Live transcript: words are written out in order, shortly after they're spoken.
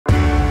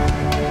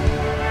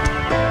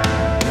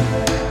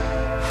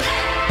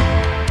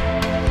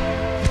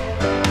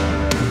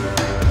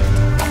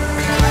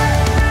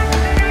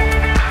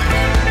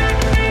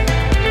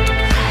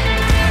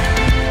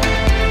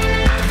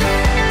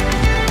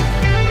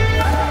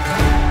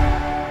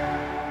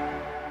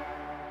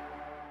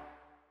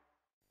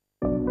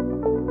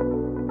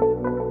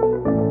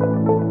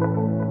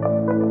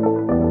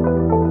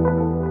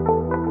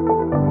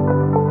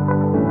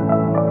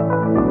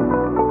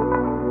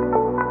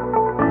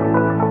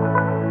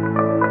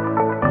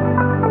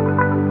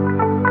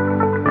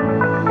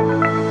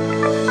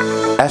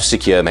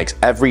F-Secure makes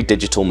every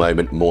digital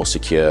moment more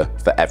secure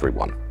for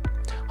everyone.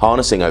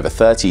 Harnessing over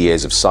 30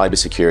 years of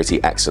cybersecurity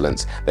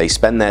excellence, they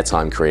spend their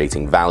time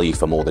creating value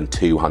for more than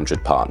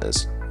 200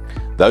 partners.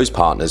 Those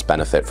partners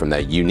benefit from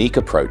their unique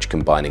approach,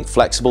 combining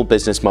flexible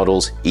business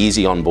models,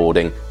 easy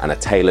onboarding, and a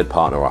tailored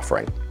partner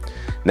offering.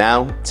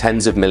 Now,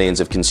 tens of millions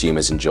of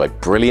consumers enjoy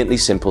brilliantly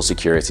simple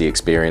security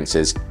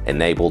experiences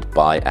enabled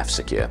by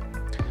F-Secure.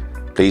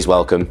 Please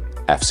welcome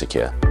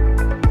F-Secure.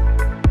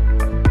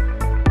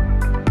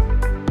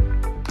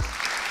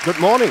 Good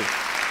morning.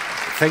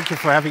 Thank you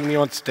for having me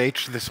on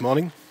stage this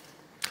morning.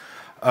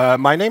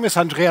 My name is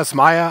Andreas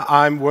Meyer.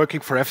 I'm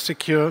working for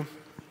F-Secure,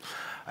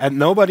 and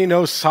nobody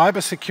knows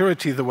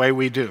cybersecurity the way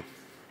we do.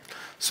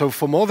 So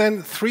for more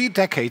than 3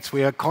 decades,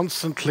 we are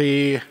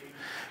constantly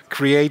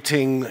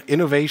creating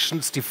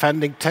innovations,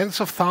 defending tens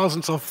of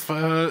thousands of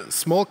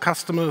small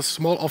customers,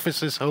 small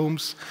offices,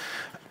 homes,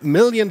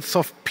 millions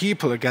of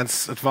people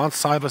against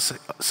advanced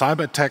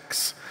cyber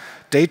attacks,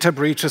 data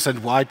breaches,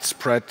 and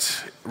widespread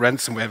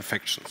ransomware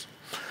infections.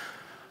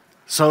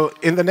 So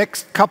in the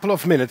next couple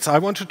of minutes, I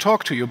want to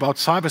talk to you about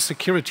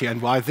cybersecurity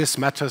and why this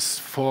matters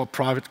for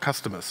private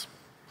customers.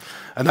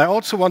 And I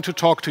also want to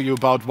talk to you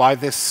about why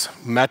this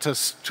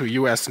matters to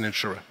you as an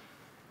insurer.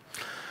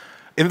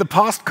 In the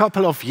past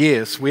couple of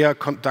years, we are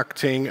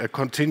conducting a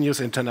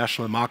continuous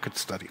international market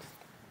study.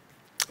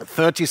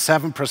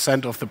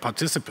 37% of the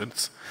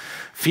participants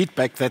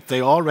feedback that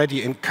they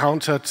already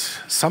encountered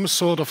some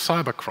sort of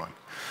cybercrime.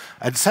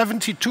 And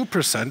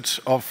 72%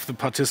 of the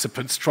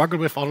participants struggle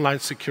with online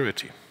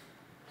security.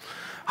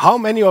 How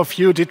many of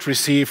you did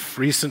receive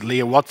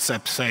recently a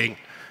WhatsApp saying,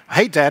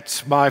 "Hey Dad,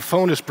 my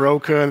phone is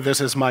broken,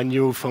 this is my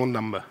new phone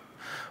number"?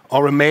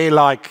 Or a mail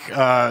like,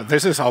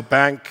 "This is our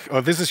bank,"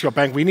 or "This is your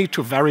bank, we need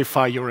to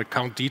verify your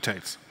account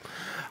details"?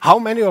 How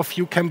many of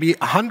you can be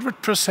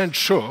 100%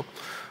 sure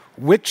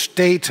which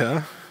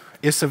data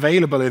is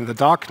available in the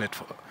darknet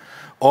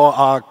or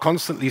are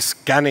constantly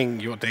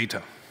scanning your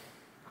data?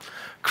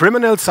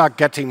 Criminals are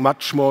getting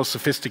much more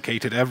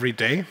sophisticated every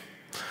day,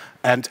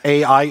 and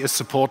AI is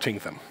supporting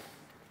them.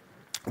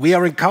 We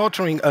are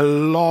encountering a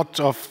lot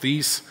of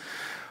these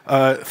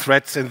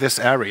threats in this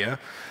area,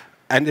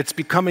 and it's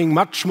becoming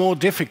much more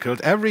difficult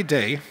every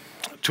day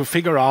to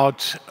figure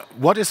out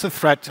what is a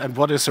threat and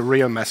what is a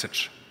real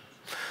message.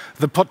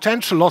 The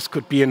potential loss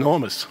could be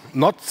enormous,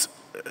 not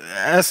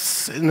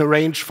as in the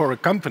range for a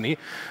company,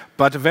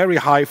 but very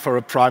high for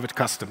a private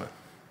customer.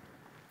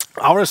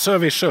 Our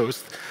survey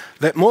shows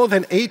that more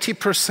than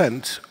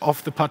 80%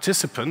 of the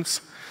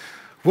participants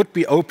would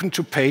be open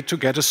to pay to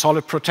get a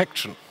solid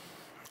protection.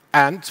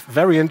 And,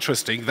 very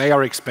interesting, they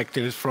are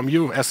expecting it from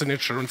you as an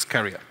insurance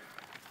carrier.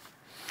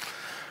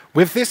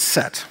 With this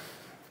said,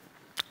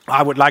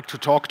 I would like to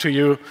talk to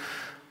you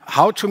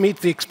how to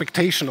meet the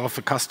expectation of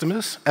the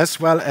customers, as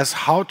well as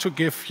how to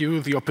give you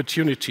the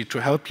opportunity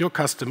to help your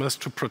customers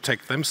to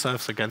protect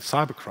themselves against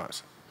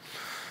cybercrimes.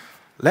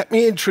 Let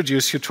me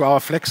introduce you to our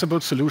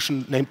flexible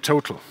solution named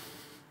Total,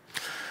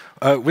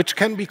 which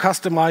can be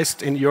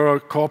customized in your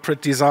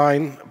corporate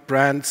design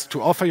brands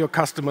to offer your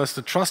customers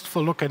the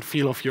trustful look and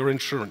feel of your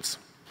insurance.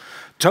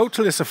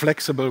 Total is a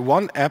flexible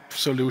one-app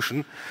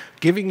solution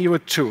giving you a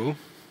tool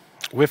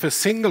with a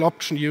single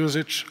option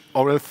usage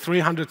or a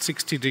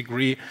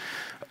 360-degree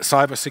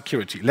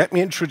cybersecurity. Let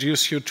me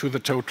introduce you to the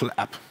Total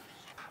app.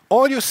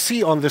 All you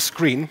see on the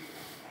screen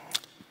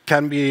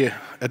can be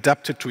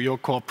adapted to your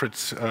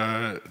corporate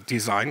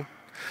design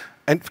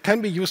and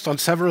can be used on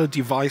several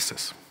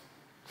devices,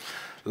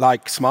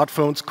 like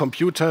smartphones,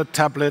 computer,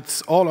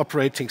 tablets, all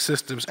operating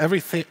systems,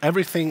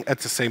 everything at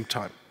the same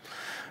time.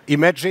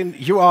 Imagine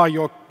you are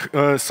your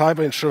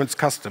cyber insurance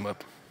customer,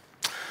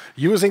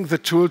 using the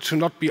tool to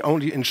not be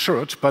only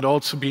insured, but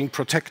also being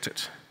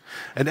protected.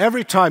 And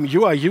every time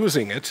you are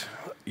using it,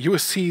 you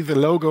see the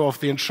logo of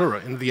the insurer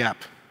in the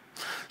app.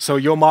 So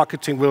your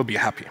marketing will be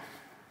happy.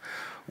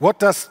 What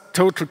does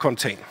Total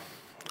contain?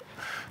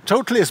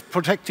 Total is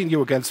protecting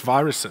you against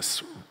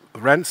viruses,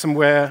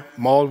 ransomware,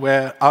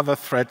 malware, other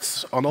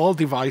threats on all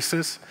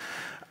devices,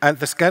 and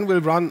the scan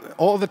will run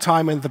all the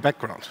time in the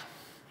background.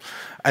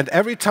 And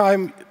every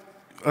time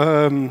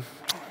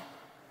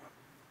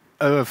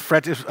a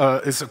threat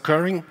is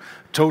occurring,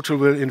 Total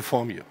will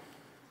inform you.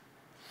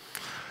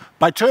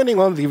 By turning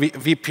on the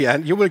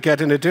VPN, you will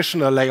get an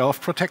additional layer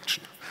of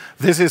protection.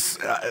 This is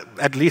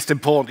at least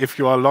important if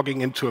you are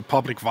logging into a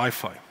public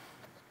Wi-Fi.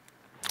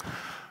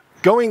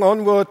 Going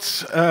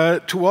onwards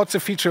towards a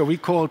feature we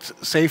called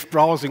safe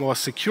browsing or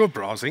secure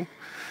browsing.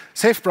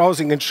 Safe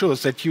browsing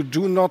ensures that you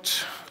do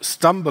not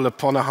stumble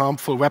upon a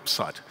harmful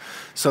website.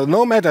 So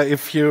no matter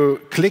if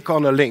you click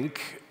on a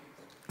link,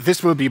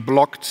 this will be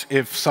blocked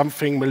if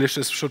something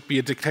malicious should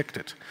be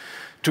detected.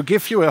 To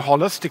give you a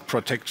holistic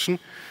protection,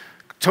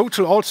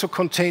 Total also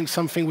contains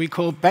something we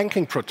call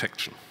banking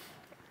protection.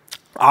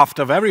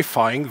 After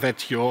verifying that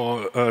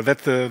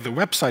the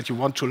website you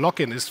want to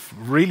log in is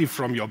really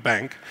from your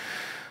bank,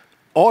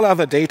 all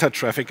other data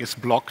traffic is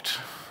blocked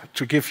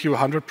to give you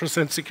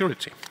 100%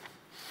 security.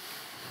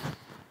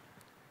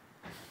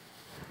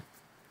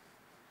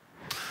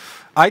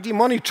 ID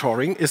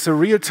monitoring is a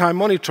real-time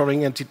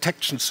monitoring and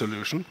detection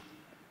solution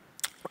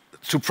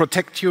to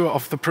protect you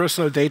of the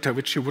personal data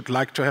which you would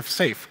like to have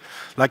safe,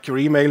 like your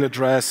email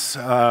address,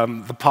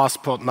 the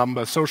passport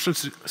number, social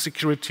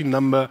security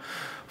number,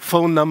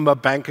 phone number,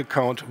 bank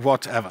account,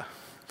 whatever.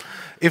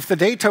 If the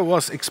data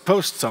was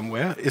exposed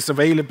somewhere, is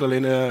available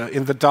in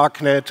the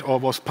darknet or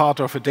was part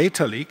of a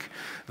data leak,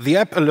 the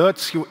app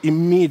alerts you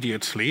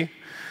immediately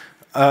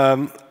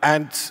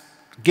and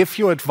give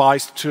you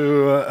advice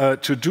to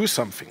do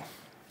something.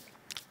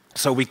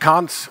 So we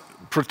can't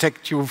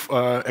protect you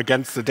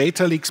against the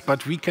data leaks,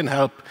 but we can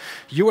help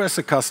you as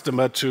a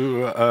customer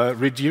to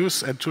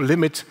reduce and to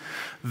limit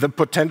the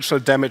potential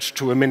damage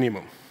to a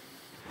minimum.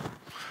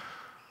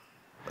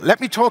 Let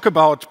me talk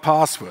about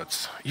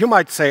passwords. You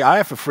might say, I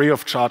have a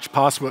free-of-charge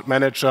password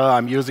manager.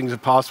 I'm using the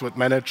password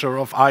manager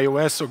of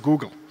iOS or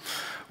Google,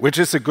 which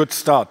is a good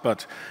start.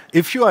 But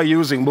if you are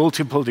using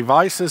multiple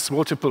devices,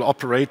 multiple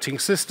operating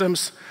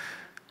systems,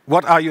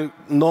 what are you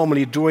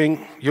normally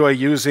doing? You are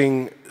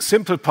using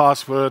simple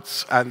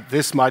passwords, and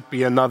this might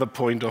be another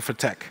point of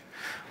attack.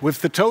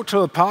 With the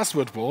total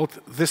password vault,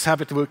 this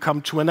habit will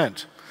come to an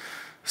end,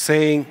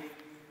 saying,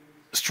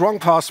 strong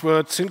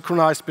password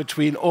synchronized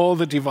between all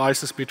the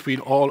devices, between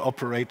all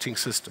operating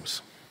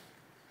systems.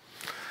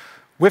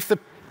 With the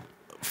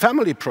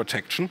family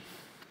protection,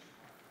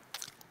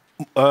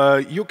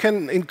 you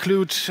can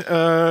include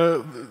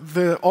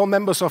all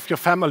members of your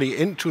family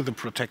into the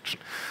protection,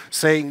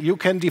 saying you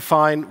can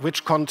define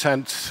which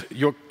content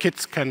your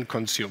kids can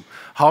consume,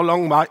 how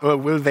long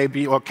will they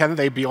be or can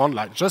they be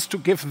online, just to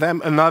give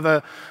them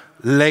another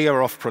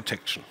layer of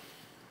protection.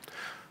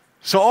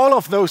 So all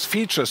of those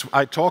features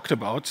I talked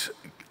about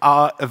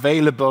are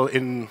available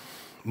in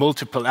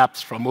multiple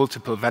apps from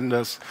multiple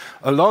vendors.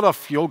 A lot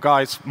of you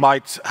guys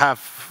might have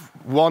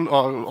one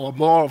or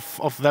more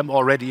of them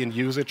already in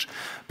usage,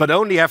 but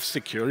only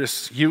F-Secure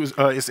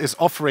is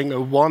offering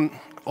a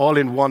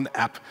all-in-one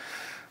app.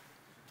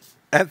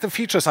 And the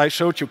features I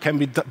showed you can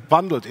be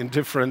bundled in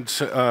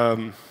different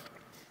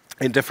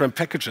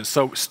packages.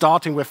 So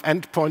starting with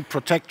endpoint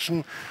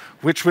protection,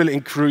 which will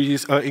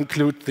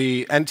include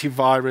the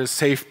antivirus,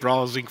 safe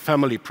browsing,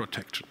 family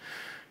protection.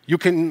 You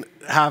can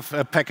have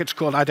a package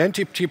called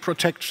identity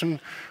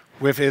protection,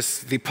 with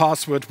the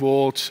password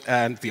vault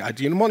and the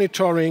ID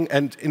monitoring,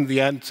 and in the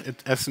end,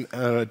 as an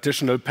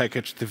additional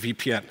package, the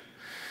VPN.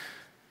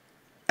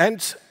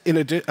 And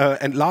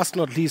last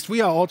not least, we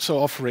are also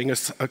offering a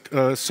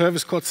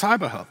service called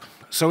CyberHelp.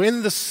 So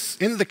in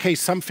the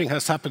case something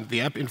has happened,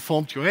 the app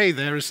informed you, hey,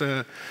 there is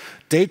a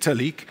data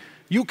leak,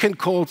 you can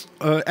call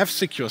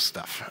F-Secure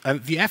staff,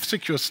 and the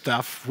F-Secure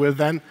staff will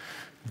then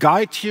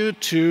guide you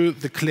to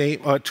the claim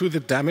or to the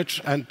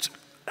damage and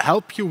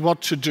help you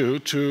what to do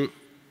to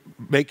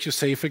make you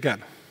safe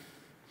again.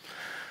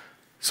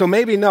 So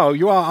maybe now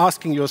you are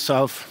asking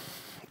yourself,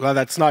 well,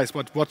 that's nice,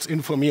 but what's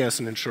in for me as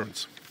an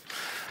insurance?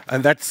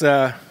 And that's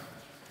a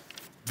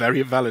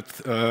very valid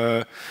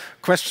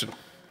question.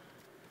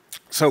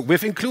 So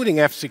with including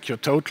F-Secure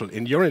Total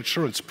in your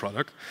insurance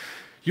product,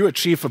 you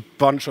achieve a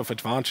bunch of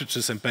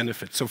advantages and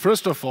benefits. So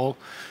first of all,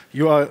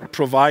 you are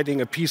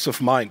providing a peace of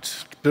mind,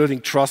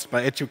 building trust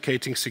by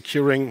educating,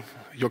 securing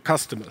your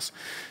customers.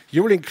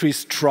 You will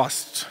increase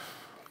trust.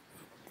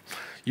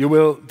 You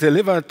will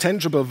deliver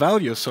tangible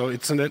value, so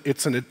it's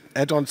an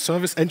add-on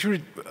service, and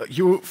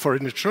for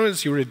an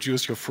insurance, you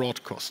reduce your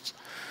fraud costs.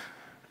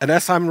 And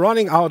as I'm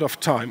running out of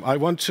time, I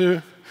want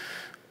to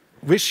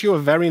wish you a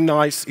very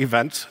nice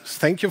event.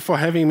 Thank you for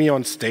having me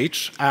on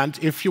stage, and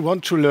if you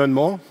want to learn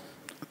more,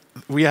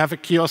 we have a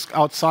kiosk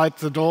outside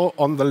the door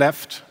on the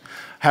left.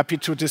 Happy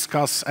to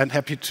discuss and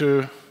happy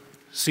to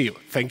see you.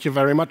 Thank you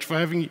very much for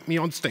having me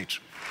on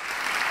stage.